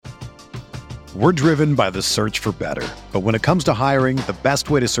We're driven by the search for better. But when it comes to hiring, the best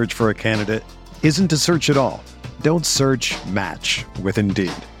way to search for a candidate isn't to search at all. Don't search, match with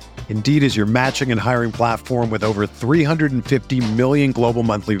Indeed. Indeed is your matching and hiring platform with over 350 million global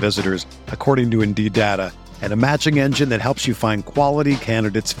monthly visitors, according to Indeed data, and a matching engine that helps you find quality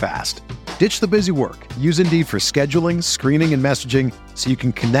candidates fast. Ditch the busy work. Use Indeed for scheduling, screening, and messaging so you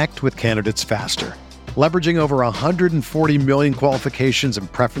can connect with candidates faster. Leveraging over 140 million qualifications and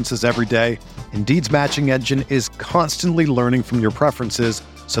preferences every day, Indeed's matching engine is constantly learning from your preferences,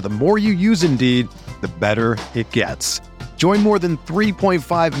 so the more you use Indeed, the better it gets. Join more than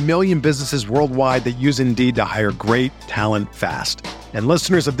 3.5 million businesses worldwide that use Indeed to hire great talent fast. And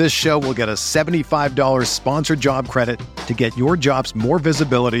listeners of this show will get a $75 sponsored job credit to get your jobs more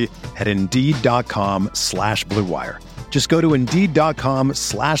visibility at Indeed.com/Blue Wire. Just go to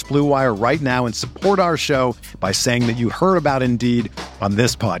Indeed.com/Blue Wire right now and support our show by saying that you heard about Indeed on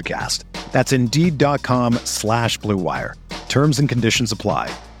this podcast. That's Indeed.com/Blue Wire. Terms and conditions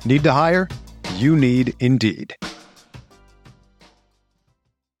apply. Need to hire? You need Indeed.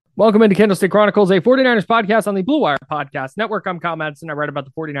 Welcome into Candlestick Chronicles, a 49ers podcast on the Blue Wire Podcast Network. I'm Kyle Madison. I write about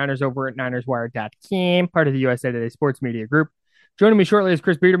the 49ers over at NinersWire.com, part of the USA Today Sports Media Group. Joining me shortly is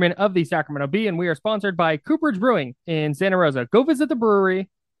Chris Biederman of the Sacramento Bee, and we are sponsored by Cooperage Brewing in Santa Rosa. Go visit the brewery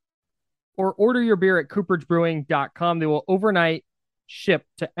or order your beer at cooperagebrewing.com. They will overnight ship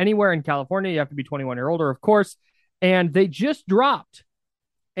to anywhere in California. You have to be 21 or older, of course. And they just dropped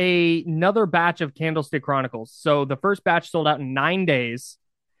another batch of Candlestick Chronicles. So the first batch sold out in 9 days.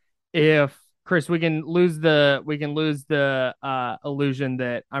 If Chris, we can lose the illusion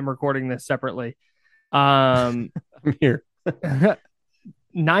that I'm recording this separately. I'm here.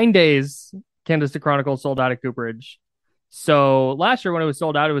 9 days, Candlestick Chronicles sold out at Cooperage. So last year when it was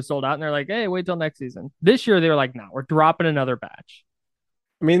sold out, and they're like, hey, wait till next season. This year they were like, no, we're dropping another batch.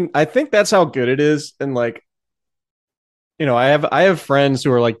 I mean, I think that's how good it is. And like, you know, I have friends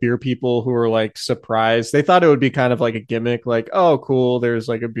who are like beer people who are like surprised. They thought it would be kind of like a gimmick, like, oh, cool, there's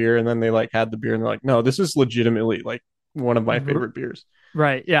like a beer. And then they like had the beer and they're like, no, this is legitimately like one of my favorite beers.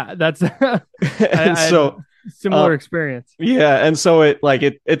 Right. Yeah. That's similar experience. Yeah. And so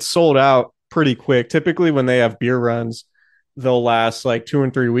it sold out pretty quick. Typically when they have beer runs, they'll last like 2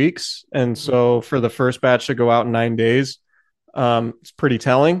 and 3 weeks. And so for the first batch to go out in 9 days, it's pretty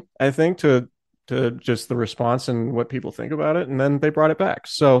telling, I think, to just the response and what people think about it. And then they brought it back.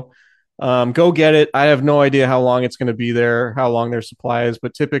 So go get it. I have no idea how long it's going to be there, how long their supply is,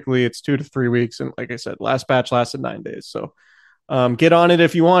 but typically it's 2 to 3 weeks. And like I said, last batch lasted 9 days. So get on it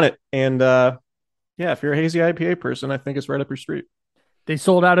if you want it. And if you're a hazy IPA person, I think it's right up your street. They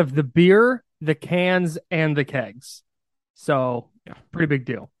sold out of the beer, the cans, and the kegs. So yeah, pretty big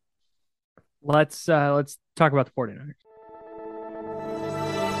deal. Let's talk about the 49ers.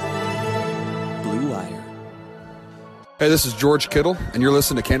 Hey, this is George Kittle, and you're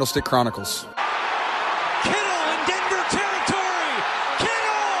listening to Candlestick Chronicles. Kittle in Denver territory.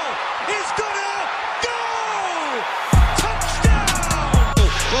 Kittle is gonna go! Touchdown!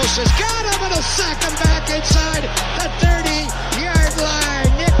 Bosa's got him, and he'll sack him back inside the 30-yard line.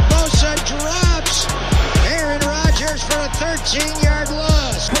 Nick Bosa drops Aaron Rodgers for a 13-yard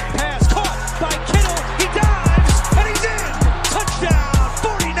loss. Quick pass caught by Kittle. He dives, and he's in. Touchdown,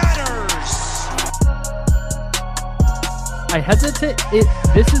 49ers! I hesitate.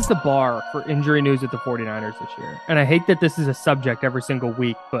 This is the bar for injury news at the 49ers this year. And I hate that this is a subject every single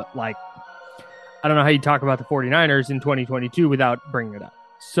week, but like, I don't know how you talk about the 49ers in 2022 without bringing it up.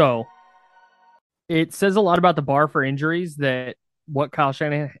 So it says a lot about the bar for injuries that what Kyle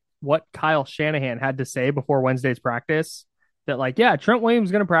Shanahan had to say before Wednesday's practice, that like, yeah, Trent Williams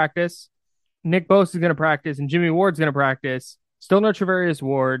is going to practice, Nick Bosa is going to practice, and Jimmy Ward's going to practice. Still no Travarius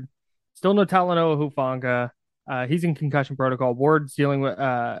Ward, still no Talanoa Hufanga. He's in concussion protocol. Ward's dealing with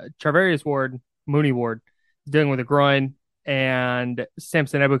Travarius Ward, Mooney Ward, dealing with a groin, and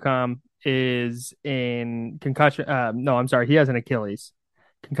Samson Ebukam is in concussion. He has an Achilles.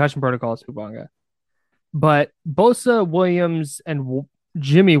 Concussion protocol is Hufanga. But Bosa, Williams, and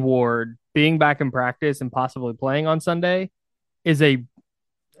Jimmy Ward being back in practice and possibly playing on Sunday is a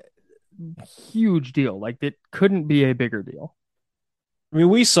huge deal. Like, it couldn't be a bigger deal. I mean,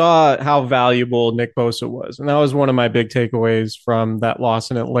 we saw how valuable Nick Bosa was, and that was one of my big takeaways from that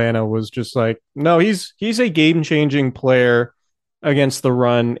loss in Atlanta was just like, no, he's a game-changing player against the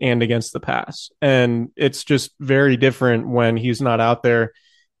run and against the pass. And it's just very different when he's not out there,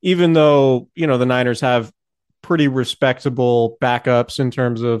 even though, you know, the Niners have pretty respectable backups in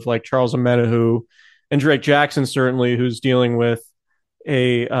terms of like Charles Omenihu and Drake Jackson, certainly, who's dealing with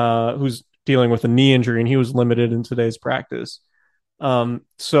a knee injury, and he was limited in today's practice.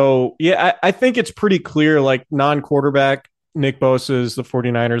 So yeah, I think it's pretty clear, like non-quarterback, Nick Bosa is the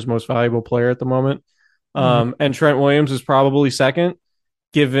 49ers most valuable player at the moment. And Trent Williams is probably second,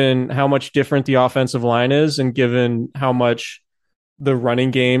 given how much different the offensive line is and given how much the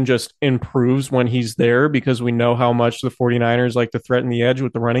running game just improves when he's there, because we know how much the 49ers like to threaten the edge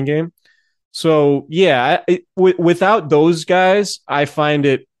with the running game. So yeah, without those guys, I find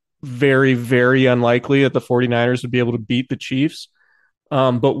it very, very unlikely that the 49ers would be able to beat the Chiefs.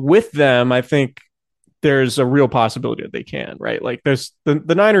 But with them, I think there's a real possibility that they can, right? Like there's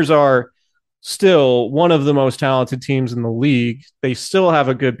the Niners are still one of the most talented teams in the league. They still have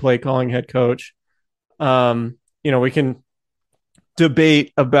a good play calling head coach. We can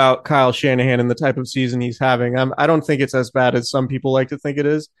debate about Kyle Shanahan and the type of season he's having. I don't think it's as bad as some people like to think it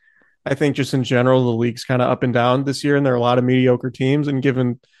is. I think just in general, the league's kind of up and down this year, and there are a lot of mediocre teams. And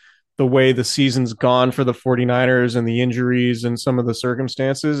given the way the season's gone for the 49ers and the injuries and some of the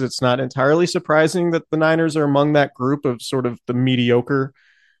circumstances, it's not entirely surprising that the Niners are among that group of sort of the mediocre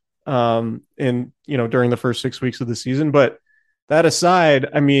during the first 6 weeks of the season. But that aside,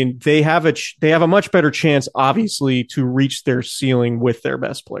 I mean, they have a much better chance, obviously, to reach their ceiling with their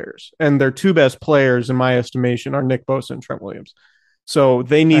best players. And their two best players, in my estimation, are Nick Bosa and Trent Williams. So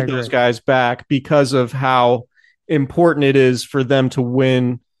they need those guys back because of how important it is for them to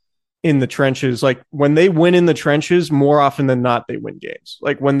win in the trenches. Like when they win in the trenches, more often than not, they win games.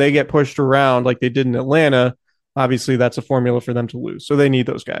 Like when they get pushed around like they did in Atlanta, obviously that's a formula for them to lose. So they need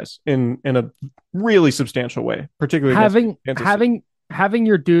those guys in a really substantial way, particularly having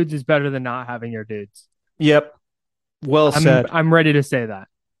your dudes is better than not having your dudes. Yep. Well said. I'm ready to say that.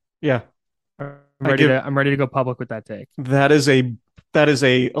 Yeah. I'm ready to go public with that take. That is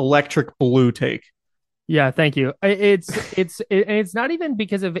a electric blue take. Yeah, thank you. It's not even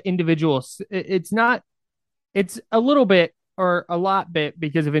because of individuals. It's a little bit or a lot bit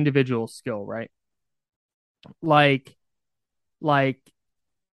because of individual skill, right? Like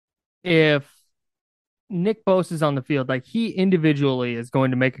if Nick Bosa is on the field, like he individually is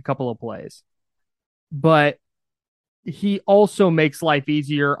going to make a couple of plays, but he also makes life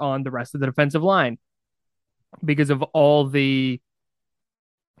easier on the rest of the defensive line because of all the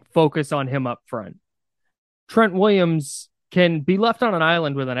focus on him up front. Trent Williams can be left on an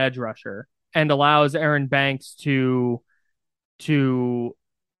island with an edge rusher and allows Aaron Banks to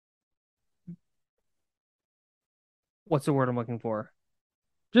what's the word I'm looking for?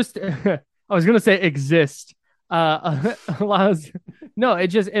 Just I was gonna say exist. It allows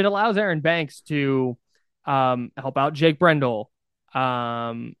Aaron Banks to help out Jake Brendel.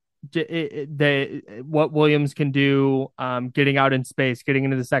 What Williams can do, getting out in space, getting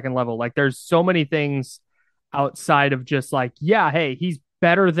into the second level. Like there's so many things outside of just like, yeah, hey, he's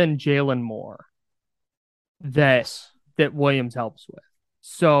better than Jalen Moore that Williams helps with.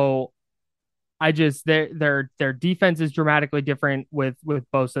 So I just their defense is dramatically different with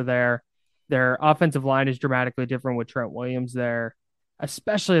Bosa there. Their offensive line is dramatically different with Trent Williams there,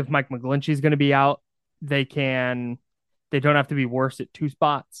 especially if Mike McGlinchey is going to be out. They don't have to be worse at two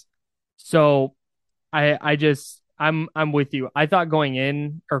spots. So I'm with you. I thought going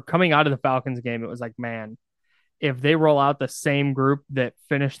in or coming out of the Falcons game, it was like, man, if they roll out the same group that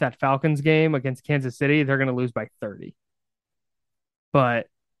finished that Falcons game against Kansas City, they're going to lose by 30. But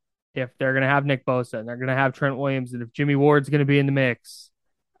if they're going to have Nick Bosa and they're going to have Trent Williams, and if Jimmy Ward's going to be in the mix,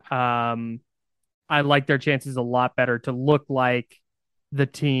 I like their chances a lot better to look like the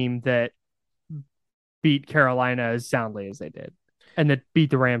team that beat Carolina as soundly as they did and that beat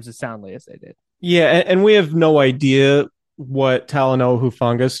the Rams as soundly as they did. Yeah, and we have no idea what Talanoa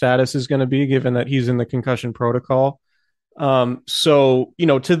Hufanga's status is going to be, given that he's in the concussion protocol. So,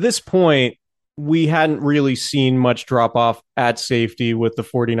 to this point, we hadn't really seen much drop off at safety with the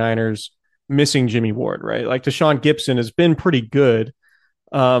 49ers missing Jimmy Ward, right? Like Deshaun Gibson has been pretty good,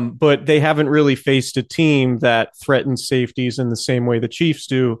 but they haven't really faced a team that threatens safeties in the same way the Chiefs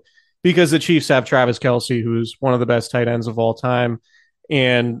do, because the Chiefs have Travis Kelce, who's one of the best tight ends of all time,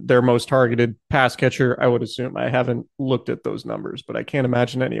 and their most targeted pass catcher. I would assume, I haven't looked at those numbers, but I can't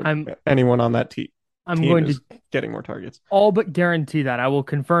imagine anyone on that team. I'm going to getting more targets. All but guarantee that. I will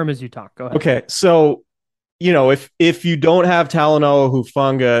confirm as you talk. Go ahead. Okay, so if you don't have Talanoa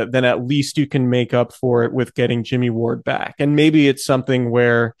Hufanga, then at least you can make up for it with getting Jimmy Ward back. And maybe it's something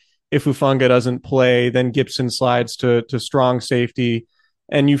where if Hufanga doesn't play, then Gibson slides to strong safety,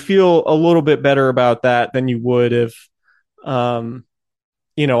 and you feel a little bit better about that than you would if,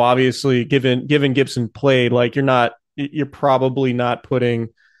 obviously given Gibson played. Like you're probably not putting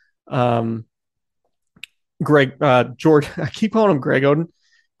George. I keep calling him Greg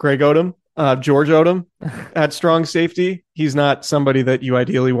Odom. George Odom at strong safety. He's not somebody that you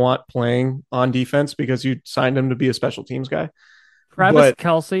ideally want playing on defense because you signed him to be a special teams guy. Travis But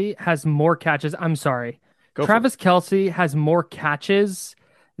Kelce has more catches. I'm sorry. go for it. Travis Kelce has more catches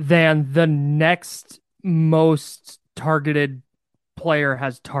than the next most targeted player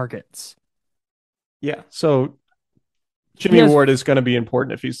has targets. Yeah. So He Jimmy has- Ward is going to be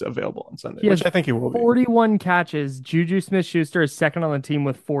important if he's available on Sunday, He which has I think he will be. 41 catches. Juju Smith-Schuster is second on the team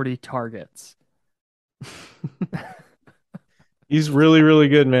with 40 targets. He's really, really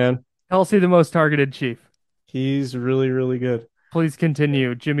good, man. Kelce, the most targeted Chief. He's really, really good. Please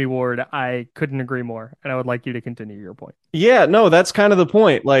continue, Jimmy Ward. I couldn't agree more, and I would like you to continue your point. Yeah, no, that's kind of the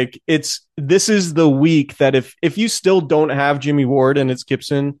point. Like this is the week that if you still don't have Jimmy Ward and it's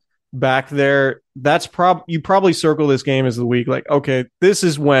Gibson back there, that's you probably circle this game as the week. Like, okay, this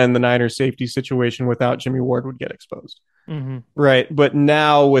is when the Niners safety situation without Jimmy Ward would get exposed. Mm-hmm. Right. But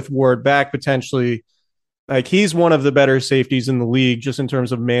now with Ward back, potentially, like he's one of the better safeties in the league just in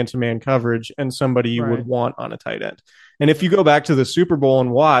terms of man-to-man coverage and somebody you would want on a tight end. And if you go back to the Super Bowl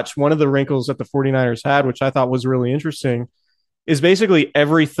and watch, one of the wrinkles that the 49ers had, which I thought was really interesting, is basically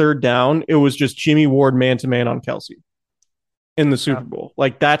every third down, it was just Jimmy Ward man-to-man on Kelce in the Super Bowl.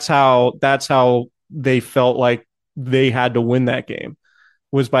 Like that's how they felt like they had to win that game,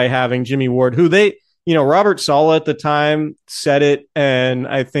 was by having Jimmy Ward, who Robert Saleh at the time said it, and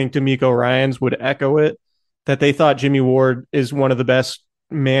I think D'Amico Ryans would echo it, that they thought Jimmy Ward is one of the best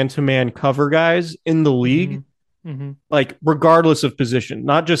man-to-man cover guys in the league. Mm-hmm. Like regardless of position,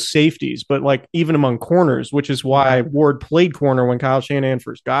 not just safeties, but like even among corners, which is why Ward played corner when Kyle Shanahan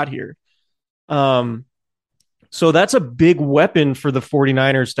first got here. So that's a big weapon for the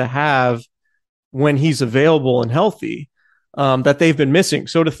 49ers to have when he's available and healthy, that they've been missing.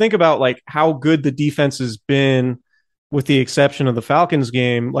 So to think about like how good the defense has been, with the exception of the Falcons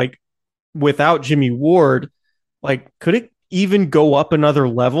game, like without Jimmy Ward, like could it even go up another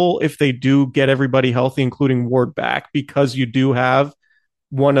level if they do get everybody healthy, including Ward back, because you do have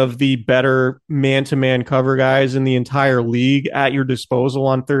one of the better man-to-man cover guys in the entire league at your disposal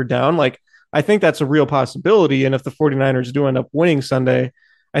on third down? Like, I think that's a real possibility. And if the 49ers do end up winning Sunday,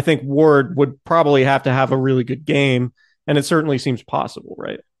 I think Ward would probably have to have a really good game. And it certainly seems possible,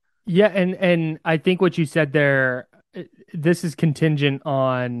 right? Yeah. And I think what you said there, this is contingent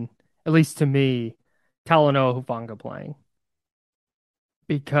on, at least to me, Talanoa Hufanga playing.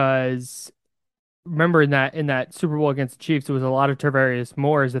 Because remember in that Super Bowl against the Chiefs, it was a lot of Tarvarius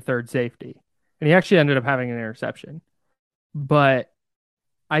Moore as a third safety. And he actually ended up having an interception. But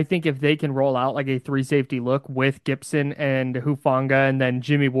I think if they can roll out like a 3-safety look with Gibson and Hufanga, and then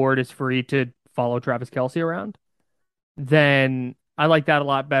Jimmy Ward is free to follow Travis Kelce around, then I like that a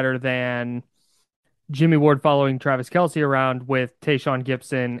lot better than Jimmy Ward following Travis Kelce around with Tayshaun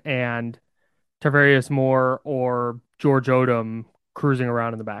Gibson and Tarvarius Moore or George Odom cruising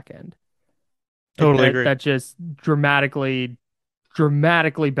around in the back end. Totally agree. That just dramatically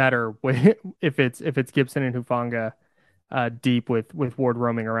better if it's Gibson and Hufanga deep with Ward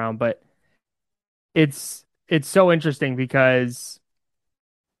roaming around. But it's so interesting because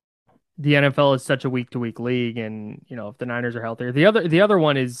the NFL is such a week to week league, and if the Niners are healthier, the other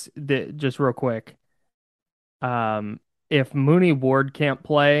one is just real quick. If Mooney Ward can't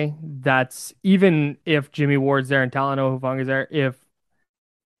play, that's, even if Jimmy Ward's there and Talanoa Hufanga's there,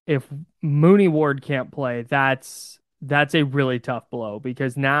 if Mooney Ward can't play, that's a really tough blow,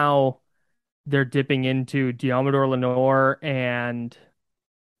 because now they're dipping into Diamador Lenore and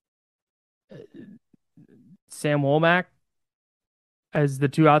Sam Womack as the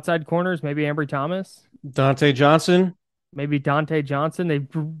two outside corners, maybe Ambry Thomas. Dante Johnson. Maybe Dante Johnson. They've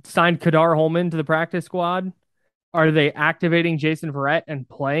signed Kadar Holman to the practice squad. Are they activating Jason Verrett and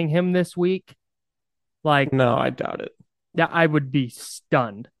playing him this week? Like, no, I doubt it. Yeah, I would be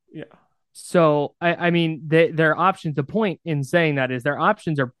stunned. Yeah. So, I mean, their options, the point in saying that is their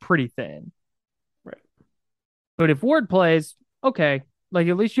options are pretty thin. Right. But if Ward plays, okay, like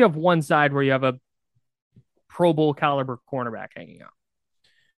at least you have one side where you have a Pro Bowl caliber cornerback hanging out.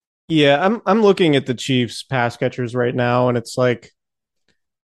 Yeah, I'm looking at the Chiefs pass catchers right now, and it's like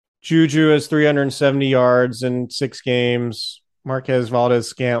Juju has 370 yards in 6 games. Marquez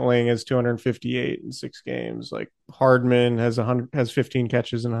Valdes-Scantling has 258 in 6 games. Like Hardman has 15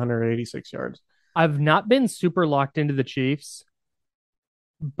 catches and 186 yards. I've not been super locked into the Chiefs,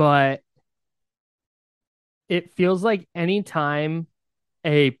 but it feels like anytime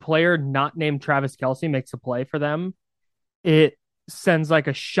a player not named Travis Kelce makes a play for them, it sends like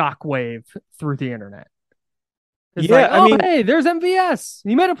a shockwave through the internet. It's Yeah, like, I mean, hey, there's MVS.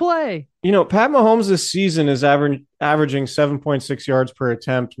 He made a play. Pat Mahomes this season is averaging 7.6 yards per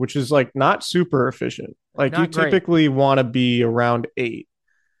attempt, which is like not super efficient. Like you Not great. typically want to be around 8.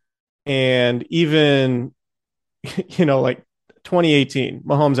 And even, like 2018,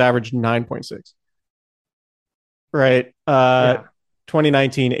 Mahomes averaged 9.6. Right. Yeah.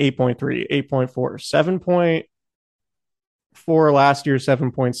 2019, 8.3, 8.4, 7.4 last year,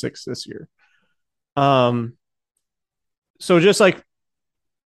 7.6 this year. So just like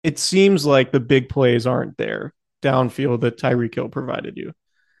it seems like the big plays aren't there downfield that Tyreek Hill provided you.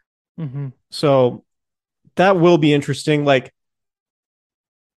 Mm-hmm. So that will be interesting. Like,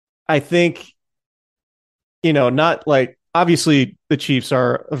 I think, not like obviously the Chiefs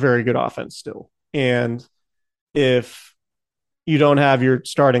are a very good offense still. And if you don't have your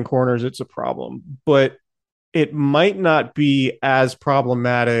starting corners, it's a problem. But it might not be as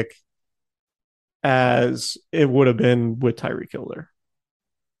problematic as it would have been with Tyreek Hill there.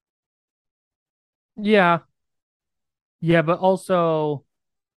 Yeah. Yeah, but also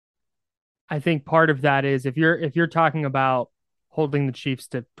I think part of that is if you're talking about holding the Chiefs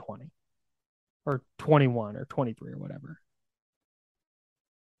to 20 or 21 or 23 or whatever,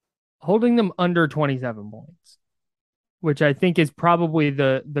 holding them under 27 points, which I think is probably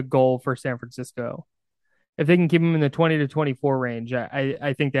the goal for San Francisco. If they can keep them in the 20 to 24 range,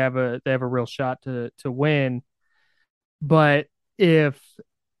 I think they have a real shot to win. But if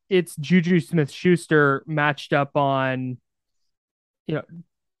it's Juju Smith-Schuster matched up on,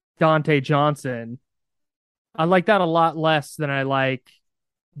 Dante Johnson, I like that a lot less than I like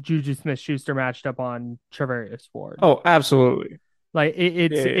Juju Smith-Schuster matched up on Charvarius Ward. Oh, absolutely. Like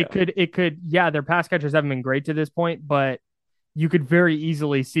it could, their pass catchers haven't been great to this point, but you could very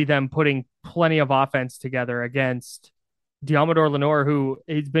easily see them putting plenty of offense together against Diamador Lenore, who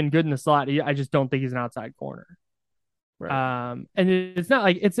he's been good in the slot. I just don't think he's an outside corner. Right. And it's not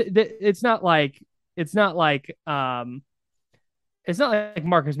like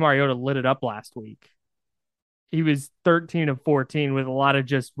Marcus Mariota lit it up last week. He was 13 of 14 with a lot of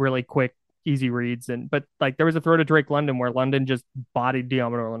just really quick, easy reads. But like there was a throw to Drake London where London just bodied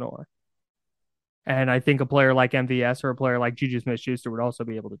Diamador Lenore. And I think a player like MVS or a player like Juju Smith-Schuster would also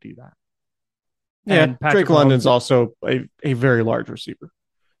be able to do that. Yeah, Drake London's also a very large receiver.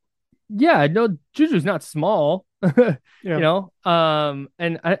 Yeah, no, Juju's not small. Yeah. And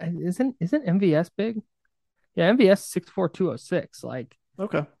isn't MVS big? Yeah, MVS 6'4", 206. Like,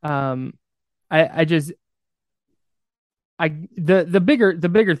 okay. The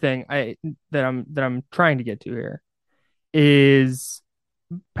bigger thing that I'm trying to get to here is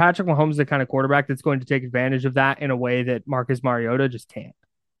Patrick Mahomes, the kind of quarterback that's going to take advantage of that in a way that Marcus Mariota just can't.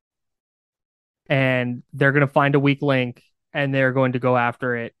 And they're going to find a weak link and they're going to go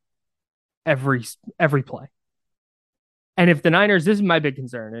after it every play. And if the Niners, this is my big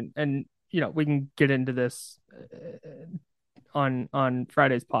concern, and we can get into this on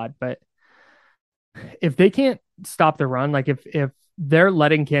Friday's pod, but if they can't stop the run, like if they're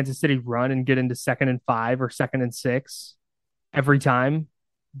letting Kansas City run and get into 2nd and 5 or 2nd and 6 every time,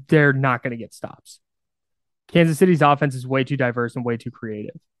 they're not going to get stops. Kansas City's offense is way too diverse and way too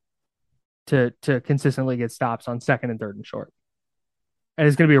creative to consistently get stops on 2nd and 3rd and short. And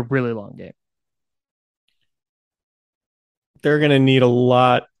it's going to be a really long game. They're going to need a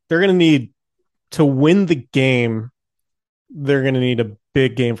lot. They're going to need to win the game. They're going to need a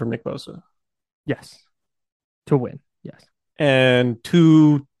big game from Nick Bosa. Yes. To win. Yes. And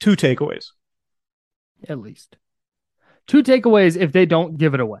two takeaways. At least. 2 takeaways if they don't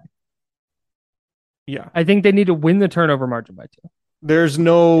give it away. Yeah. I think they need to win the turnover margin by 2. There's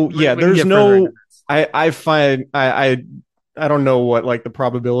no, I find, I don't know what like the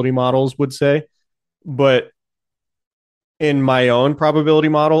probability models would say, but in my own probability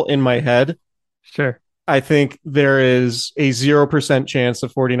model in my head, sure, I think there is a 0% chance the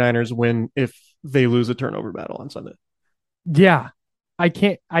 49ers win if they lose a turnover battle on Sunday. Yeah.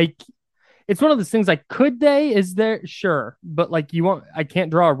 It's one of those things like, could they? Is there? Sure. But like, I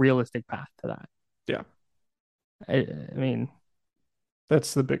can't draw a realistic path to that. Yeah. I mean,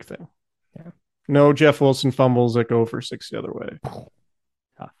 that's the big thing. Yeah. No Jeff Wilson fumbles that go for 6 the other way.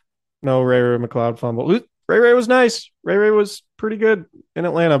 Tough. No Ray McLeod fumble. Ray was nice. Ray was pretty good in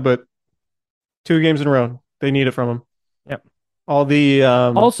Atlanta, but 2 games in a row, they need it from him. Yep. All the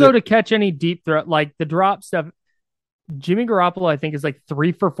to catch any deep throw, like the drop stuff. Jimmy Garoppolo, I think, is like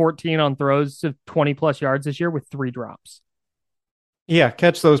 3 for 14 on throws to 20 plus yards this year with 3 drops. Yeah,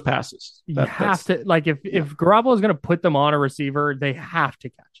 catch those passes. You have to, like, if Garoppolo is going to put them on a receiver, they have to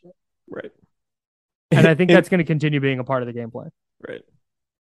catch it. Right. And I think that's going to continue being a part of the game plan. Right.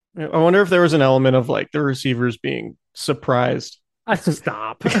 I wonder if there was an element of like the receivers being surprised. I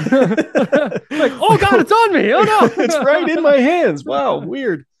stop. Like, oh God, it's on me. Oh no, it's right in my hands. Wow,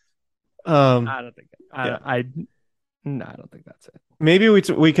 weird. I don't think. I don't think that's it. Maybe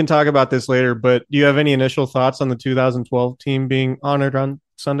we can talk about this later. But do you have any initial thoughts on the 2012 team being honored on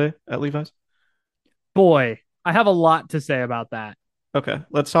Sunday at Levi's? Boy, I have a lot to say about that. Okay,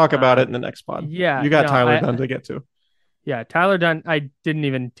 let's talk about it in the next pod. Yeah, you got Tyler Dunne to get to. Yeah, Tyler Dunne. I didn't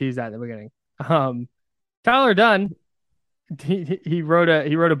even tease that at the beginning. Tyler Dunne. He wrote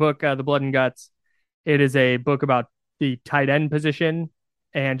a book, The Blood and Guts. It is a book about the tight end position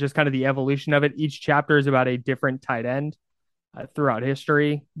and just kind of the evolution of it. Each chapter is about a different tight end throughout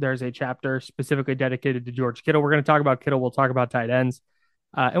history. There's a chapter specifically dedicated to George Kittle. We're going to talk about Kittle. We'll talk about tight ends,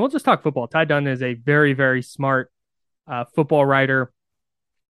 and we'll just talk football. Ty Dunne is a very, very smart football writer,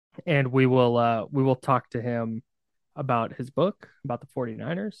 and we will talk to him about his book, about the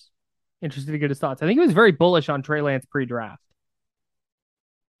 49ers. Interested to get his thoughts. I think he was very bullish on Trey Lance pre-draft.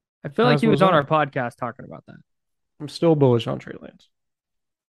 I feel like he was on our podcast talking about that. I'm still bullish on Trey Lance.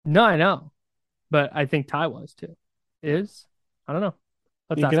 No, I know. But I think Ty was too. I don't know.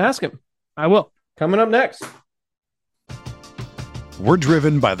 You can ask him. I will. Coming up next. We're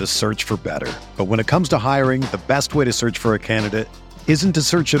driven by the search for better. But when it comes to hiring, the best way to search for a candidate isn't to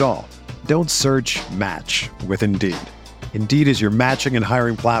search at all. Don't search, match with Indeed. Indeed is your matching and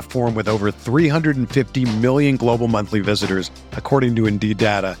hiring platform with over 350 million global monthly visitors, according to Indeed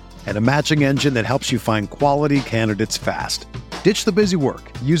data, and a matching engine that helps you find quality candidates fast. Ditch the busy work.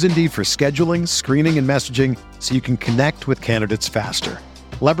 Use Indeed for scheduling, screening, and messaging so you can connect with candidates faster.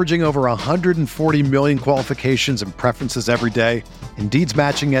 Leveraging over 140 million qualifications and preferences every day, Indeed's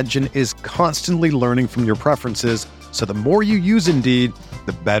matching engine is constantly learning from your preferences, so the more you use Indeed,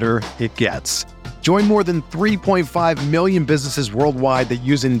 the better it gets. Join more than 3.5 million businesses worldwide that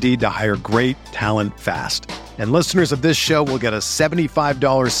use Indeed to hire great talent fast. And listeners of this show will get a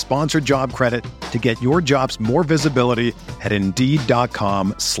 $75 sponsored job credit to get your jobs more visibility at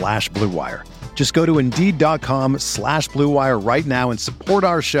Indeed.com/Blue Wire. Just go to Indeed.com/Blue Wire right now and support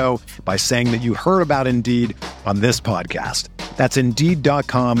our show by saying that you heard about Indeed on this podcast. That's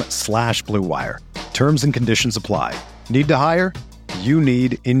Indeed.com/Blue Wire. Terms and conditions apply. Need to hire? You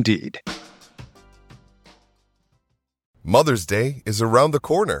need Indeed. Mother's Day is around the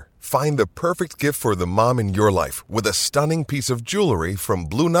corner. Find the perfect gift for the mom in your life with a stunning piece of jewelry from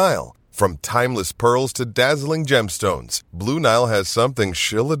Blue Nile. From timeless pearls to dazzling gemstones, Blue Nile has something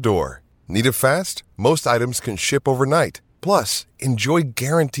she'll adore. Need it fast? Most items can ship overnight. Plus, enjoy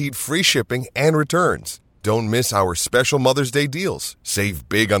guaranteed free shipping and returns. Don't miss our special Mother's Day deals. Save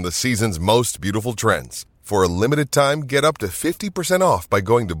big on the season's most beautiful trends. For a limited time, get up to 50% off by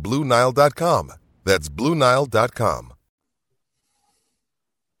going to BlueNile.com. That's BlueNile.com.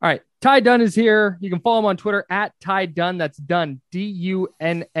 All right. Ty Dunne is here. You can follow him on Twitter at Ty Dunne. That's Dunne,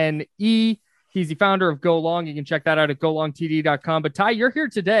 Dunne. He's the founder of Go Long. You can check that out at golongtd.com. But Ty, you're here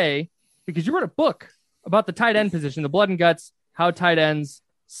today because you wrote a book about the tight end position, The Blood and Guts, How Tight Ends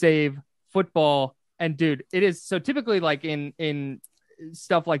Save Football. And dude, it is so typically like in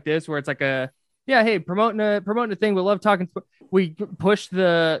stuff like this where it's like promoting a thing. We love talking. We push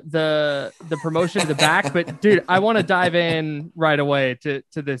the promotion to the back, but dude, I want to dive in right away to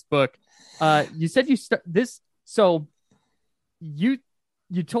this book. You said you start this. So you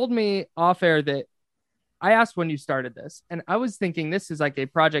told me off air that I asked when you started this, and I was thinking this is like a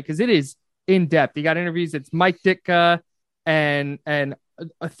project because it is in depth. You got interviews. It's Mike Ditka and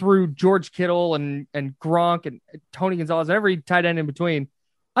through George Kittle and Gronk and Tony Gonzalez, every tight end in between.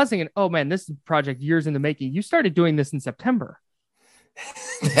 I was thinking, oh man, this is a project years in the making. You started doing this in September.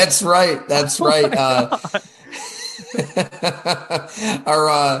 That's right.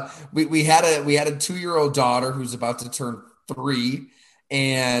 We had a 2-year-old daughter who's about to turn 3,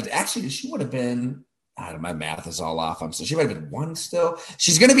 and actually she would have been. My math is all off. She might have been 1 still.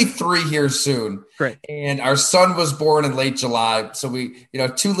 She's going to be 3 here soon. Great. And our son was born in late July. So we,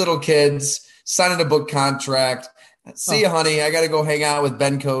 2 little kids, signing a book contract. See you, honey. I got to go hang out with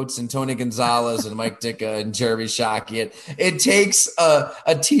Ben Coates and Tony Gonzalez and Mike Ditka and Jeremy Shockey. It takes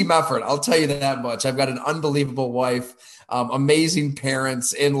a team effort. I'll tell you that much. I've got an unbelievable wife, amazing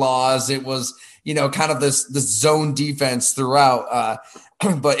parents, in-laws. It was, kind of this zone defense throughout.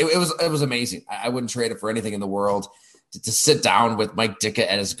 But it was amazing. I wouldn't trade it for anything in the world. To sit down with Mike Ditka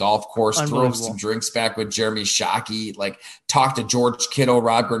at his golf course, throw some drinks back with Jeremy Shockey, talk to George Kittle,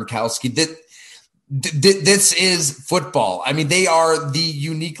 Rob Gronkowski. This is football. I mean, they are the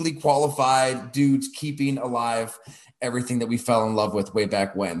uniquely qualified dudes keeping alive everything that we fell in love with way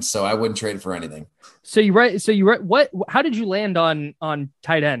back when. So I wouldn't trade it for anything. So you read how did you land on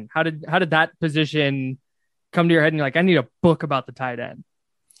tight end? How did that position come to your head and you're like, I need a book about the tight end?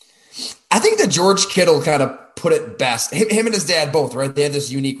 I think that George Kittle kind of put it best. Him and his dad both, right? They have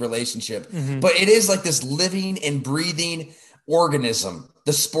this unique relationship, but it is like this living and breathing organism,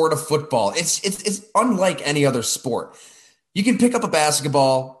 the sport of football. It's unlike any other sport. You can pick up a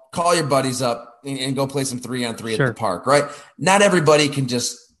basketball, call your buddies up and go play some 3-on-3 at the park, right? Not everybody can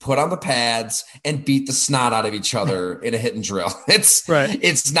just put on the pads and beat the snot out of each other in a hit and drill.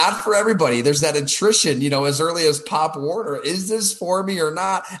 It's not for everybody. There's that attrition, as early as Pop Warner. Is this for me or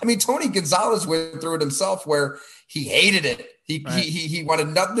not? I mean, Tony Gonzalez went through it himself where he hated it. He wanted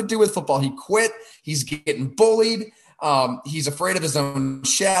nothing to do with football. He quit. He's getting bullied. He's afraid of his own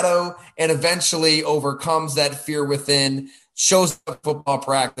shadow and eventually overcomes that fear within, shows up football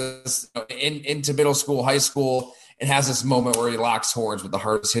practice into middle school, high school, and has this moment where he locks horns with the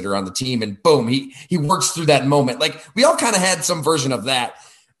hardest hitter on the team. And boom, he works through that moment. Like we all kind of had some version of that.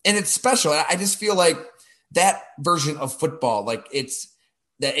 And it's special. I just feel like that version of football, like it's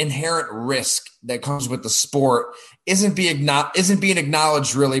the inherent risk that comes with the sport isn't being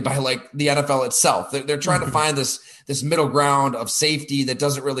acknowledged really by like the NFL itself. They're trying to find this middle ground of safety that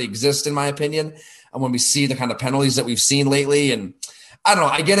doesn't really exist, in my opinion. And when we see the kind of penalties that we've seen lately, and I don't know,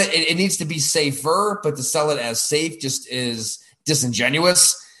 I get it. It needs to be safer, but to sell it as safe just is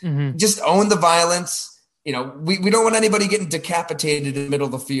disingenuous. Just own the violence. We don't want anybody getting decapitated in the middle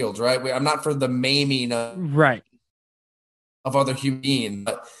of the field, right? I'm not for the maiming of other human beings,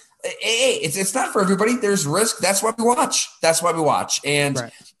 but hey, it's not for everybody. There's risk. That's why we watch.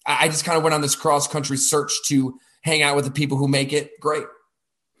 And I just kind of went on this cross-country search to hang out with the people who make it great.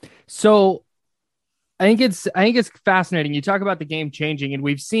 So I think it's fascinating. You talk about the game changing, and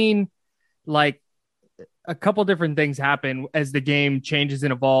we've seen like a couple different things happen as the game changes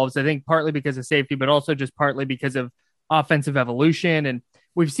and evolves. I think partly because of safety, but also just partly because of offensive evolution. And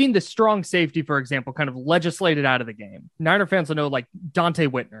we've seen the strong safety, for example, kind of legislated out of the game. Niner fans will know like Dante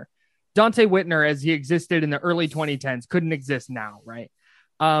Whitner. Dante Whitner, as he existed in the early 2010s, couldn't exist now, right?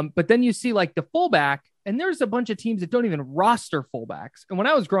 But then you see like the fullback, and there's a bunch of teams that don't even roster fullbacks. And when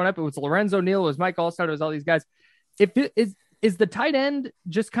I was growing up, it was Lorenzo Neal, it was Mike Allstott, it was all these guys. Is the tight end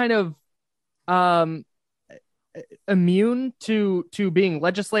just kind of immune to being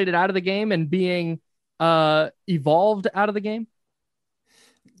legislated out of the game and being evolved out of the game?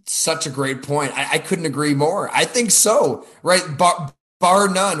 Such a great point. I couldn't agree more. I think so, right? Bar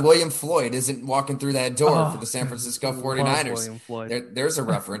none, William Floyd isn't walking through that door for the San Francisco 49ers. There's a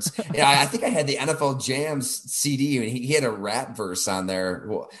reference. Yeah, I think I had the NFL Jams CD, and he had a rap verse on there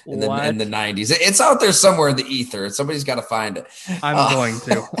in the 90s. It's out there somewhere in the ether. Somebody's got to find it. I'm going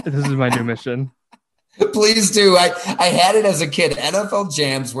to. This is my new mission. Please do. I had it as a kid. NFL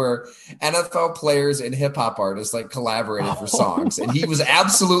Jams where NFL players and hip hop artists like collaborated for songs, and he was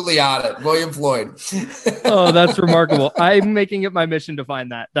absolutely on it. William Floyd. Oh, that's remarkable. I'm making it my mission to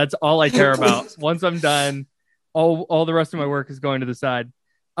find that. That's all I care about. Once I'm done, all the rest of my work is going to the side.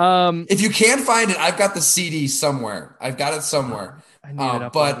 If you can't find it, I've got the CD somewhere. I've got it somewhere.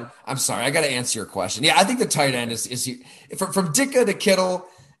 But I'm sorry, I got to answer your question. Yeah, I think the tight end is from Ditka to Kittle.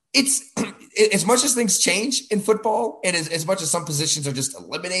 It's as much as things change in football, and as much as some positions are just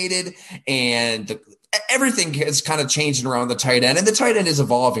eliminated, and everything is kind of changing around the tight end, and the tight end is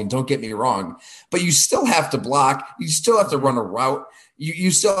evolving. Don't get me wrong, but you still have to block. You still have to run a route. You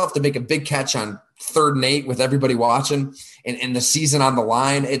still have to make a big catch on 3rd and 8 with everybody watching and the season on the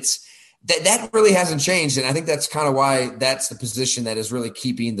line. It's that really hasn't changed, and I think that's kind of why that's the position that is really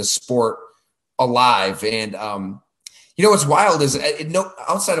keeping the sport alive. And what's wild is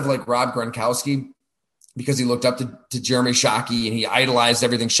outside of like Rob Gronkowski, because he looked up to Jeremy Shockey and he idolized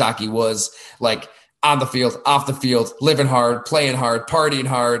everything Shockey was like on the field, off the field, living hard, playing hard, partying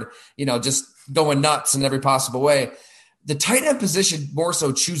hard, just going nuts in every possible way. The tight end position more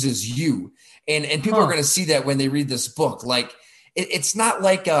so chooses you. And people are going to see that when they read this book. Like it's not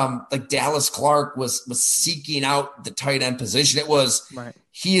like Dallas Clark was seeking out the tight end position. It was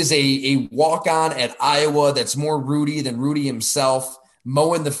he is a walk-on at Iowa that's more Rudy than Rudy himself,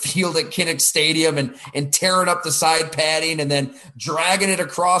 mowing the field at Kinnick Stadium and tearing up the side padding and then dragging it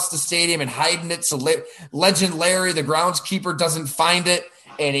across the stadium and hiding it so Legend Larry, the groundskeeper, doesn't find it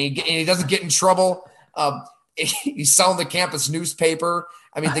and he doesn't get in trouble. He's selling the campus newspaper.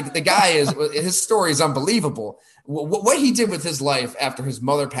 I mean, the guy his story is unbelievable. What he did with his life after his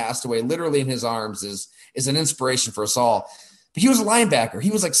mother passed away, literally in his arms, is an inspiration for us all. But he was a linebacker. He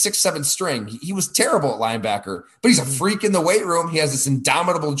was like 6'7" string. He was terrible at linebacker, but he's a freak in the weight room. He has this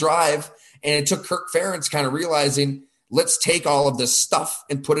indomitable drive. And it took Kirk Ferentz kind of realizing let's take all of this stuff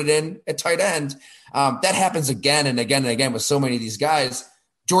and put it in at tight end. That happens again and again and again with so many of these guys.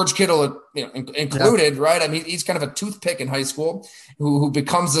 George Kittle, included, right? I mean, he's kind of a toothpick in high school who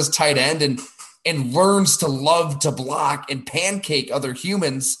becomes this tight end and learns to love to block and pancake other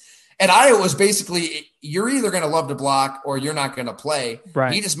humans. And Iowa was basically, you're either going to love to block or you're not going to play.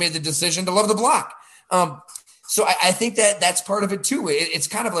 Right. He just made the decision to love to block. So I think that's part of it too. It's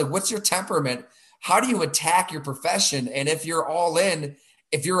kind of like, what's your temperament? How do you attack your profession? And if you're all in,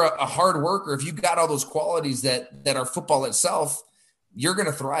 if you're a hard worker, if you've got all those qualities that are football itself, you're going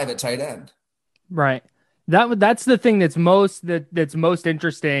to thrive at tight end. Right. That's the thing that's most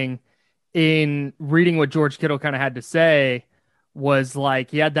interesting in reading what George Kittle kind of had to say, was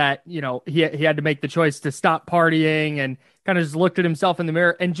like, he had that, he had to make the choice to stop partying and kind of just looked at himself in the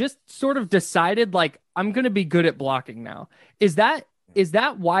mirror and just sort of decided, like, I'm going to be good at blocking now. Is that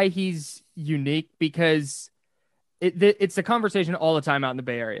why he's unique? Because it's a conversation all the time out in the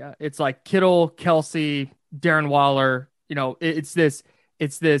Bay Area. It's like Kittle, Kelsey, Darren Waller, it's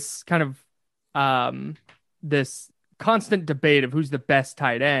this kind of this constant debate of who's the best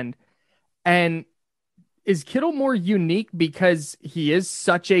tight end. And is Kittle more unique because he is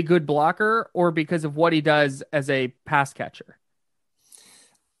such a good blocker, or because of what he does as a pass catcher?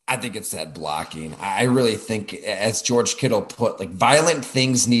 I think it's that blocking. I really think, as George Kittle put, like, violent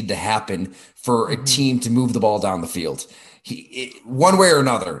things need to happen for a team to move the ball down the field. One way or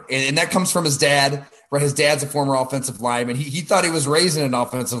another. And that comes from his dad, right? His dad's a former offensive lineman. He thought he was raising an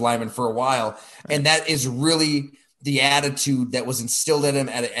offensive lineman for a while. And that is really the attitude that was instilled in him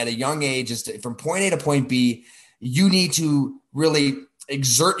at a young age, is from point A to point B. You need to really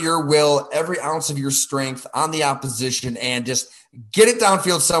exert your will, every ounce of your strength on the opposition, and just get it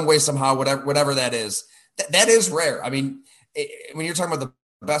downfield some way, somehow, whatever that is. That is rare. I mean, when you're talking about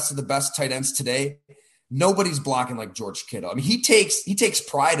the best of the best tight ends today, nobody's blocking like George Kittle. I mean, he takes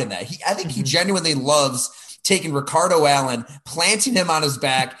pride in that. I think he genuinely loves taking Ricardo Allen, planting him on his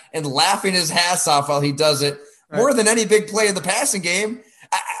back, and laughing his ass off while he does it, more than any big play in the passing game.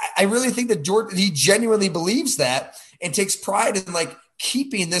 I really think that he genuinely believes that and takes pride in, like,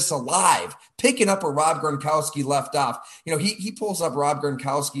 keeping this alive, picking up where Rob Gronkowski left off. He pulls up Rob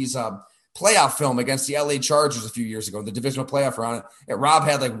Gronkowski's playoff film against the LA Chargers a few years ago, the divisional playoff round. Rob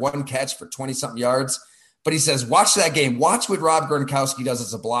had like one catch for 20-something yards, but he says, watch that game. Watch what Rob Gronkowski does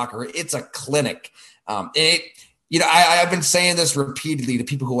as a blocker. It's a clinic. I've been saying this repeatedly to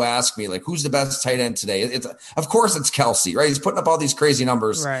people who ask me, like, who's the best tight end today? Of course it's Kelsey, right? He's putting up all these crazy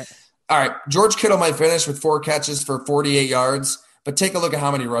numbers. Right. All right. George Kittle might finish with 4 catches for 48 yards, but take a look at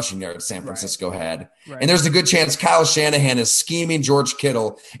how many rushing yards San Francisco had. Right. And there's a good chance Kyle Shanahan is scheming George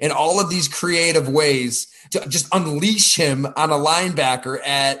Kittle in all of these creative ways to just unleash him on a linebacker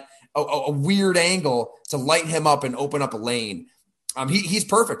at a weird angle to light him up and open up a lane. He's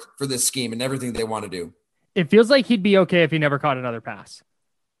perfect for this scheme and everything they want to do. It feels like he'd be okay if he never caught another pass.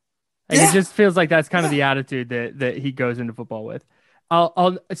 It just feels like that's kind of the attitude that he goes into football with.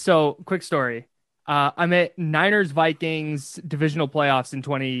 So quick story. I'm at Niners Vikings divisional playoffs in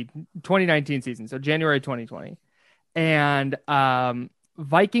 2019 season. So January 2020, and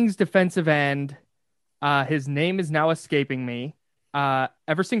Vikings defensive end. His name is now escaping me.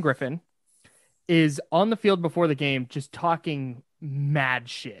 Everson Griffin is on the field before the game, just talking mad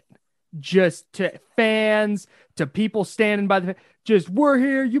shit, just to fans, to people standing by we're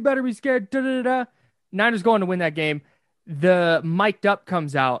here. You better be scared. Da, da, da, da. Niners going to win that game. The mic'd up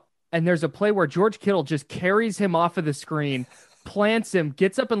comes out, and there's a play where George Kittle just carries him off of the screen, plants him,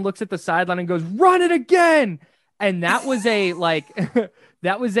 gets up and looks at the sideline and goes, run it again. And that was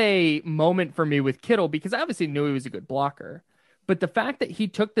that was a moment for me with Kittle, because I obviously knew he was a good blocker. But the fact that he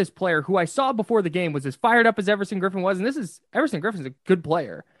took this player who I saw before the game was as fired up as Everson Griffin was, and Everson Griffin's a good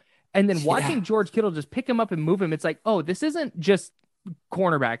player. And then watching George Kittle just pick him up and move him, it's like, oh, this isn't just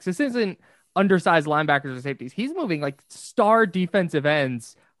cornerbacks. This isn't undersized linebackers or safeties. He's moving like star defensive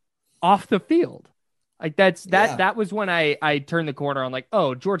ends off the field. Like that was when I turned the corner on, like,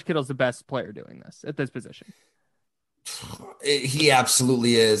 oh, George Kittle's the best player doing this at this position. He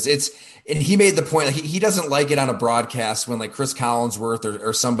absolutely is. And he made the point, like, he doesn't like it on a broadcast when, like, Chris Collinsworth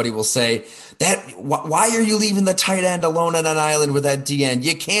or somebody will say that, why are you leaving the tight end alone on an island with that DN?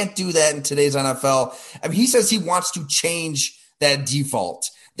 You can't do that in today's NFL. I mean, he says he wants to change that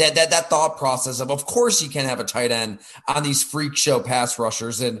default, that thought process of course you can have a tight end on these freak show pass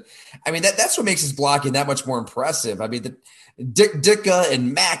rushers. And I mean, that's what makes his blocking that much more impressive. I mean, Ditka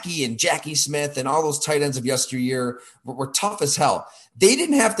and Mackey and Jackie Smith and all those tight ends of yesteryear were tough as hell. They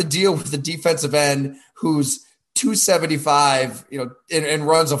didn't have to deal with the defensive end who's 275, and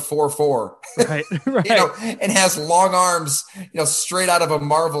runs a 4.4, right, right. And has long arms, straight out of a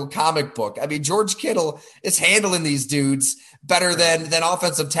Marvel comic book. I mean, George Kittle is handling these dudes better than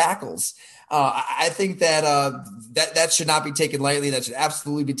offensive tackles. I think that should not be taken lightly. That should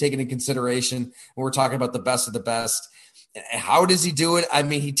absolutely be taken in consideration when we're talking about the best of the best. How does he do it? I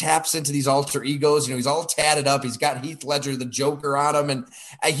mean, he taps into these alter egos. He's all tatted up. He's got Heath Ledger, the Joker, on him.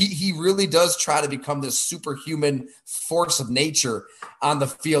 And he really does try to become this superhuman force of nature on the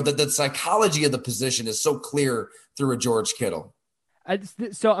field. That the psychology of the position is so clear through a George Kittle.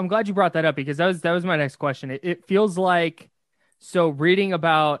 So I'm glad you brought that up, because that was my next question. It feels like, so reading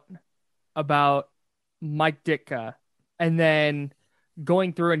about Mike Ditka and then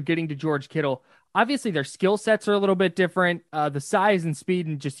going through and getting to George Kittle, obviously their skill sets are a little bit different. The size and speed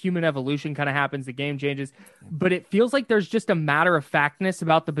and just human evolution kind of happens. The game changes, but it feels like there's just a matter of factness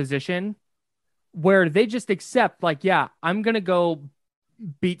about the position where they just accept, like, yeah, I'm going to go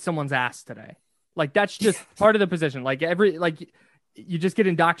beat someone's ass today. Like, that's just part of the position. You just get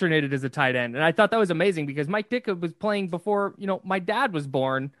indoctrinated as a tight end. And I thought that was amazing, because Mike Ditka was playing before, my dad was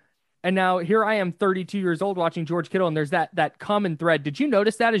born. And now here I am, 32 years old, watching George Kittle, and there's that common thread. Did you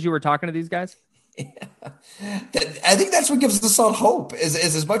notice that as you were talking to these guys? Yeah. I think that's what gives us all hope. Is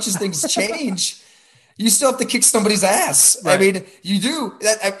as much as things change, you still have to kick somebody's ass. Right. I mean, you do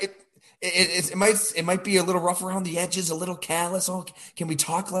that. It might be a little rough around the edges, a little callous. Oh, can we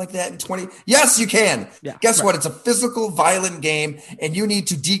talk like that in 20? Yes, you can. Yeah, Guess what? It's a physical, violent game, and you need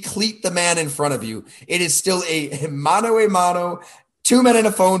to decleat the man in front of you. It is still a mano, 2 men in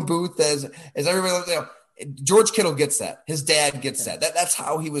a phone booth, as everybody. George Kittle gets that. His dad gets that. That's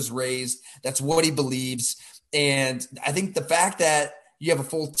how he was raised. That's what he believes. And I think the fact that you have a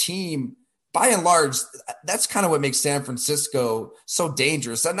full team, by and large, that's kind of what makes San Francisco so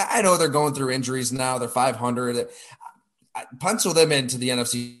dangerous. And I know they're going through injuries now. They're 500. I pencil them into the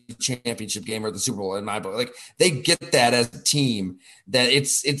NFC Championship game or the Super Bowl in my book. Like, they get that as a team, that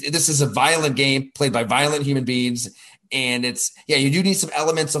this is a violent game played by violent human beings. And you do need some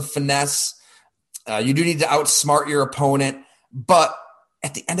elements of finesse. You do need to outsmart your opponent, but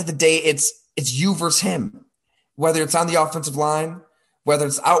at the end of the day, it's you versus him. Whether it's on the offensive line, whether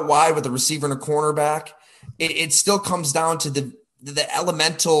it's out wide with a receiver and a cornerback, it still comes down to the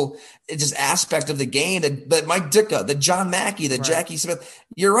elemental just aspect of the game that Mike Ditka, the John Mackey, the Jackie Smith.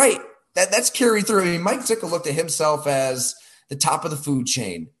 You're right. That's carried through. I mean, Mike Ditka looked at himself as the top of the food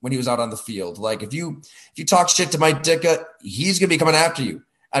chain when he was out on the field. Like, if you talk shit to Mike Ditka, he's going to be coming after you.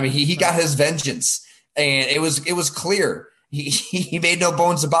 I mean, he got his vengeance, and it was clear. He made no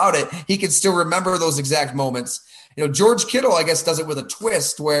bones about it. He can still remember those exact moments. George Kittle, I guess, does it with a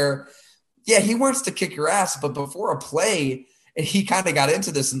twist where, yeah, he wants to kick your ass, but before a play, and he kind of got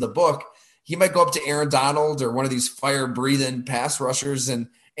into this in the book, he might go up to Aaron Donald or one of these fire-breathing pass rushers and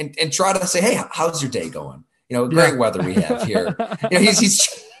try to say, hey, how's your day going? Great weather we have here.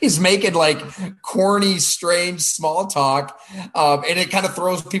 He's making like corny, strange small talk, and it kind of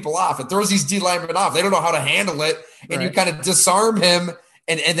throws people off. It throws these D linemen off. They don't know how to handle it, and you kind of disarm him,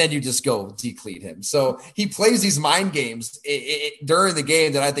 and then you just go decleat him. So he plays these mind games during the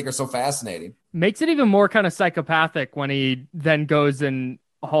game that I think are so fascinating. Makes it even more kind of psychopathic when he then goes and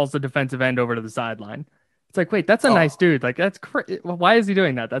hauls the defensive end over to the sideline. It's like, wait, that's a nice dude. Like, that's why is he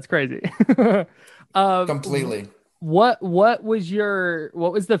doing that? That's crazy. Completely. What was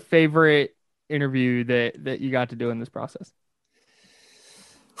the favorite interview that you got to do in this process?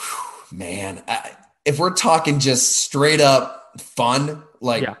 Man, if we're talking just straight up fun,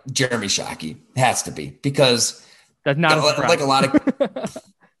 Jeremy Shockey has to be, because that's not like a lot of.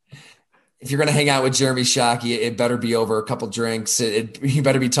 If you're going to hang out with Jeremy Shockey, it better be over a couple drinks. You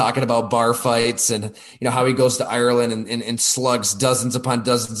better be talking about bar fights and how he goes to Ireland and slugs dozens upon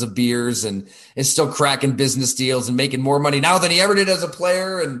dozens of beers and is still cracking business deals and making more money now than he ever did as a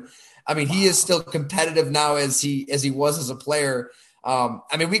player. And I mean, he is still competitive now as he was as a player.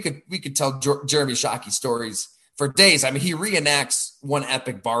 I mean, we could tell Jeremy Shockey stories for days. I mean, he reenacts one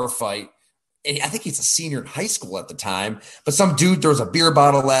epic bar fight. And I think he's a senior in high school at the time, but some dude throws a beer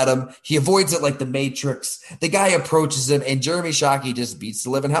bottle at him. He avoids it like the Matrix. The guy approaches him, and Jeremy Shockey just beats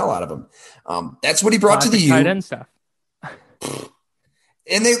the living hell out of him. That's what he brought to the U. Tight end stuff.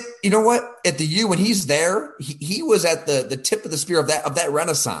 And you know what? At the U, when he's there, he was at the tip of the spear of that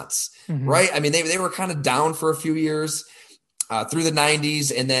renaissance, right? I mean, they were kind of down for a few years through the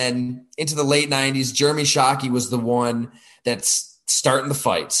 90s, and then into the late 90s. Jeremy Shockey was the one that's starting the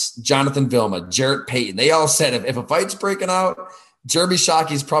fights. Jonathan Vilma, Jarrett Payton, they all said if a fight's breaking out, Jeremy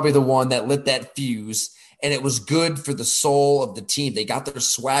Shockey's probably the one that lit that fuse and it was good for the soul of the team. They got their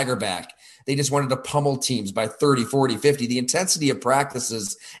swagger back. They just wanted to pummel teams by 30, 40, 50. The intensity of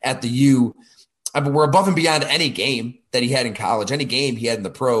practices at the U were above and beyond any game that he had in college, any game he had in the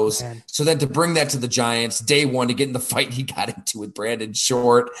pros. Man. So then to bring that to the Giants, day one, to get in the fight he got into with Brandon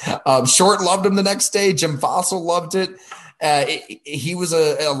Short. Short loved him the next day. Jim Fossil loved it. He was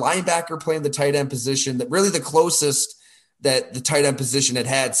a linebacker playing the tight end position, that really the closest that the tight end position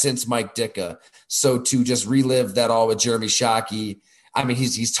had since Mike Ditka. So to just relive that all with Jeremy Shockey, I mean,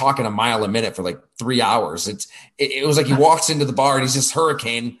 he's talking a mile a minute for like 3 hours. It was like he walks into the bar and he's just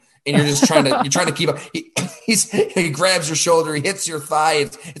hurricane, and you're just trying to keep up. He grabs your shoulder, he hits your thigh.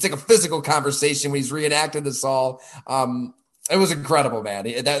 It's like a physical conversation when he's reenacted this all. It was incredible, man.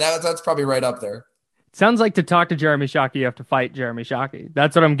 That's probably right up there. Sounds like to talk to Jeremy Shockey, you have to fight Jeremy Shockey.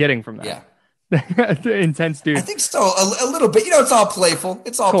 That's what I'm getting from that. Yeah. Intense dude. I think so, a little bit. It's all playful.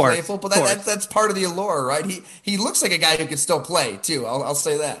 It's all playful, but that's part of the allure, right? He looks like a guy who can still play too. I'll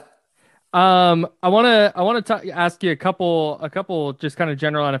say that. I want to ask you a couple just kind of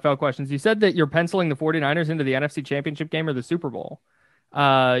general NFL questions. You said that you're penciling the 49ers into the NFC Championship game or the Super Bowl.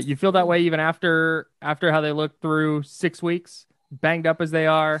 You feel that way even after how they looked through 6 weeks, banged up as they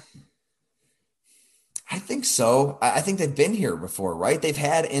are? I think so. I think they've been here before, right? They've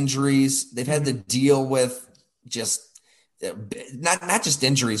had injuries. They've had to deal with just not just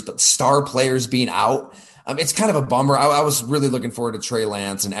injuries, but star players being out. It's kind of a bummer. I was really looking forward to Trey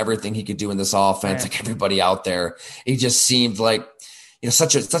Lance and everything he could do in this offense. Like everybody out there, he just seemed like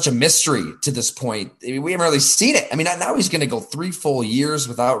such a mystery to this point. We haven't really seen it. I mean, now he's going to go 3 full years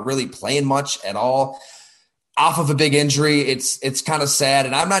without really playing much at all. Off of a big injury, it's kind of sad.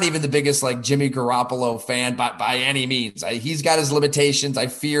 And I'm not even the biggest like Jimmy Garoppolo fan by any means. He's got his limitations. I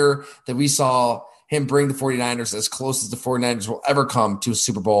fear that we saw him bring the 49ers as close as the 49ers will ever come to a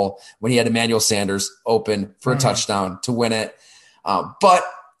Super Bowl when he had Emmanuel Sanders open for a touchdown to win it. But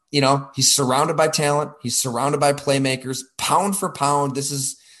he's surrounded by talent. He's surrounded by playmakers. Pound for pound, this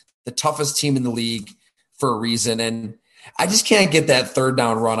is the toughest team in the league for a reason. And I just can't get that third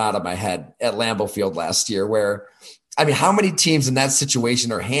down run out of my head at Lambeau Field last year where, I mean, how many teams in that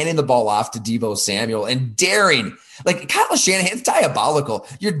situation are handing the ball off to Deebo Samuel and daring, like Kyle Shanahan's diabolical.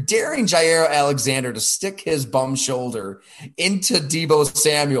 You're daring Jair Alexander to stick his bum shoulder into Deebo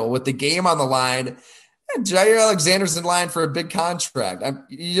Samuel with the game on the line. And Jair Alexander's in line for a big contract.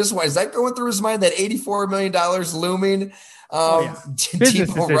 Is that going through his mind, that $84 million looming?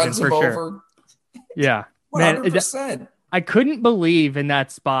 Deebo runs him over. Yeah. 100%. Man, I couldn't believe in that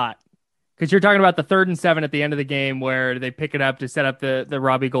spot, because you're talking about the 3rd and 7 at the end of the game where they pick it up to set up the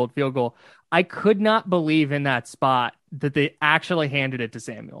Robbie Gould field goal. I could not believe in that spot that they actually handed it to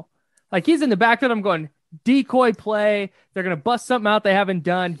Samuel. Like, he's in the back that I'm going, decoy play. They're going to bust something out they haven't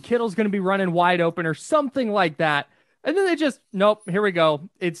done. Kittle's going to be running wide open or something like that. And then they just, nope, here we go.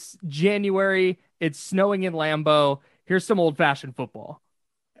 It's January. It's snowing in Lambeau. Here's some old fashioned football.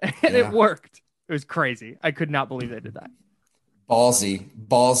 And it worked. It was crazy. I could not believe they did that. Ballsy.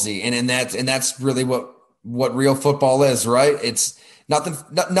 And that's really what real football is, right? It's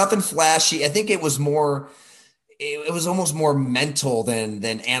nothing flashy. I think it was almost more mental than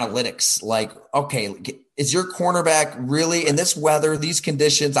analytics. Like, okay, is your cornerback really in this weather, these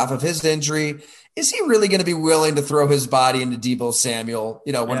conditions, off of his injury, is he really going to be willing to throw his body into Deebo Samuel,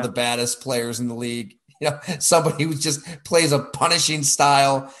 one of the baddest players in the league, somebody who just plays a punishing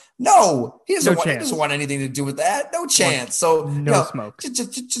style? No, he doesn't want anything to do with that. No chance. So no smoke.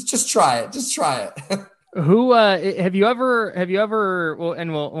 Just try it. Just try it. Who have you ever? Well,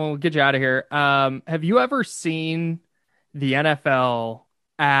 and we'll get you out of here. Have you ever seen the NFL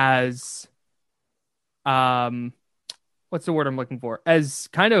as what's the word I'm looking for? As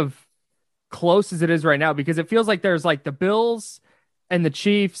kind of close as it is right now, because it feels like there's like the Bills and the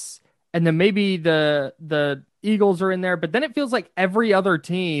Chiefs, and then maybe the Eagles are in there, but then it feels like every other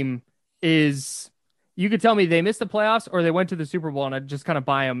team is, you could tell me they missed the playoffs or they went to the Super Bowl, and I just kind of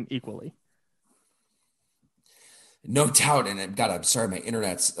buy them equally. No doubt. And I'm sorry, my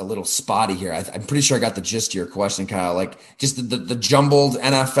internet's a little spotty here. I'm pretty sure I got the gist of your question, Kyle. Like, just the jumbled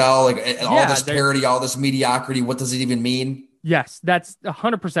NFL, like all this parity, all this mediocrity. What does it even mean? Yes, that's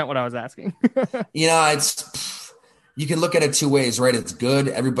 100% what I was asking. You can look at it two ways, right? It's good.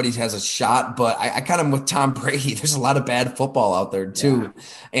 Everybody has a shot, but I kind of am with Tom Brady. There's a lot of bad football out there too.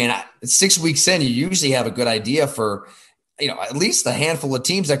 Yeah. And 6 weeks in, you usually have a good idea for, at least a handful of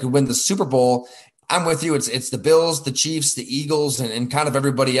teams that could win the Super Bowl. I'm with you. It's the Bills, the Chiefs, the Eagles, and kind of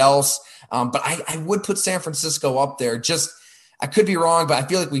everybody else. But I would put San Francisco up there. I could be wrong, but I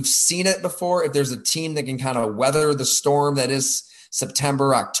feel like we've seen it before. If there's a team that can kind of weather the storm that is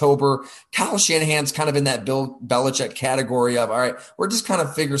September, October. Kyle Shanahan's kind of in that Bill Belichick category of, all right, we're just kind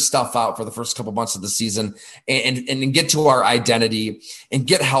of figure stuff out for the first couple months of the season and get to our identity and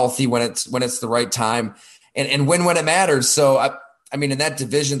get healthy when it's the right time and win when it matters. So, I mean, in that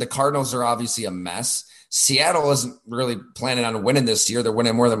division, the Cardinals are obviously a mess. Seattle isn't really planning on winning this year. They're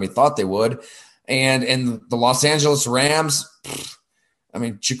winning more than we thought they would. And the Los Angeles Rams, I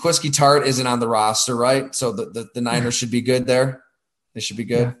mean, Jaquiski Tart isn't on the roster, right? So the Niners should be good there. They should be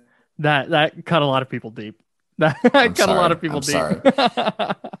good. Yeah. That cut a lot of people deep. That cut a lot of people deep. Sorry.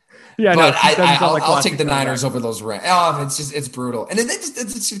 Yeah, but I'll take the Niners over those Rams. Oh, it's brutal, and it's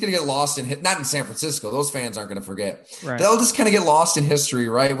just going to get lost not in San Francisco. Those fans aren't going to forget. Right. They'll just kind of get lost in history,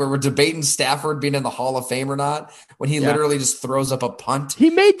 right? Where we're debating Stafford being in the Hall of Fame or not when he literally just throws up a punt. He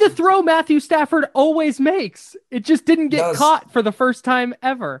made the throw Matthew Stafford always makes. It just didn't get caught for the first time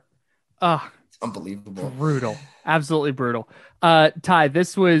ever. It's unbelievable, brutal, absolutely brutal. Ty,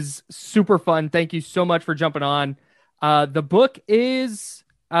 this was super fun. Thank you so much for jumping on. The book is.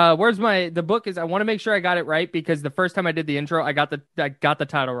 The book is, I want to make sure I got it right because the first time I did the intro, I got the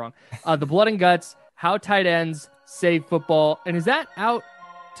title wrong. The Blood and Guts, How Tight Ends Save Football. And is that out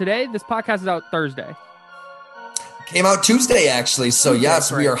today? This podcast is out Thursday. Came out Tuesday, actually. So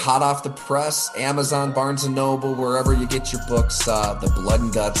yes, right. We are hot off the press. Amazon, Barnes & Noble, wherever you get your books, The Blood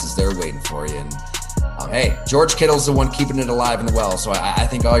and Guts is there waiting for you. And hey, George Kittle's the one keeping it alive and well. So I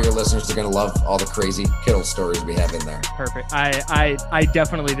think all your listeners are going to love all the crazy Kittle stories we have in there. Perfect. I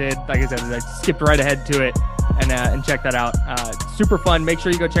definitely did. Like I said, I skipped right ahead to it and check that out. Super fun. Make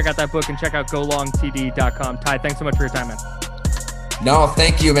sure you go check out that book and check out golongtd.com. Ty, thanks so much for your time, man. No,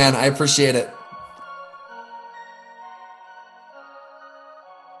 thank you, man. I appreciate it.